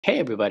Hey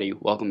everybody,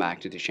 welcome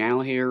back to the channel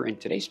here. In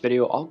today's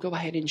video, I'll go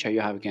ahead and show you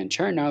how we can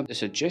turn off the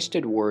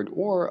suggested word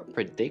or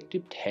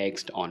predictive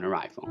text on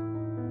our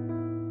iPhone.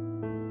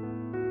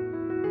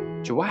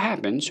 So what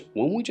happens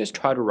when we just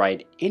try to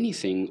write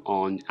anything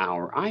on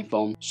our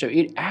iPhone, so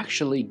it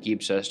actually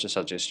gives us the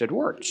suggested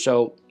word.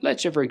 So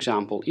let's say, for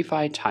example, if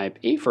I type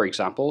A, for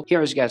example,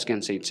 here as you guys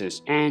can see it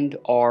says and,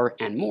 are,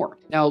 and more.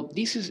 Now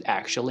this is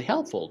actually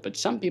helpful, but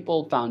some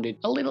people found it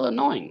a little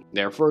annoying.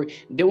 Therefore,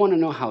 they want to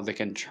know how they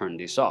can turn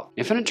this off.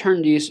 If I want to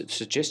turn this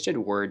suggested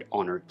word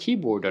on our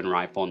keyboard on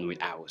our iPhone with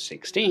iOS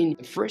 16,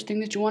 the first thing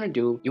that you want to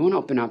do, you want to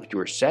open up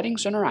your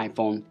settings on our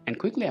iPhone, and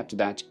quickly after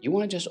that, you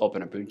want to just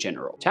open up your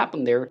general. Tap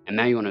on there, and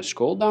now you want to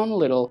scroll down a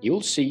little,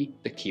 you'll see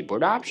the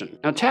keyboard option.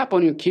 Now tap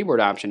on your keyboard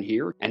option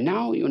here, and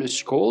now you want to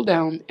scroll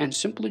down and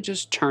simply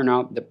just turn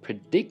out the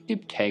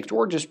predictive text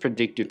or just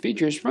predictive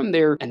features from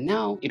there, and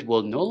now it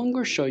will no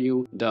longer show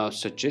you the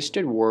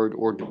suggested word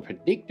or the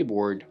predictive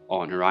word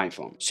on your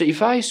iPhone. So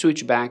if I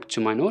switch back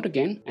to my note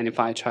again, and if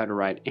I try to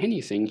write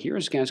anything here,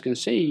 as you guys can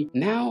see,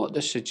 now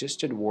the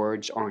suggested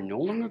words are no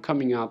longer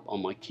coming up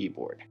on my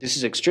keyboard. This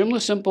is extremely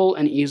simple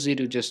and easy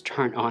to just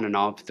turn on and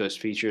off those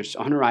features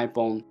on your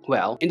iPhone.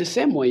 Well, in the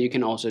same way, you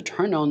can also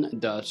turn on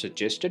the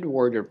suggested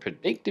word or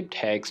predictive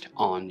text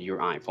on your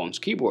iPhone's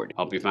keyboard.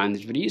 Hope you find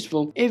this video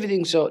useful. If you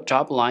think so,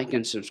 drop a like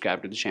and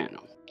subscribe to the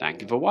channel.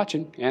 Thank you for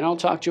watching, and I'll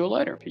talk to you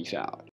later. Peace out.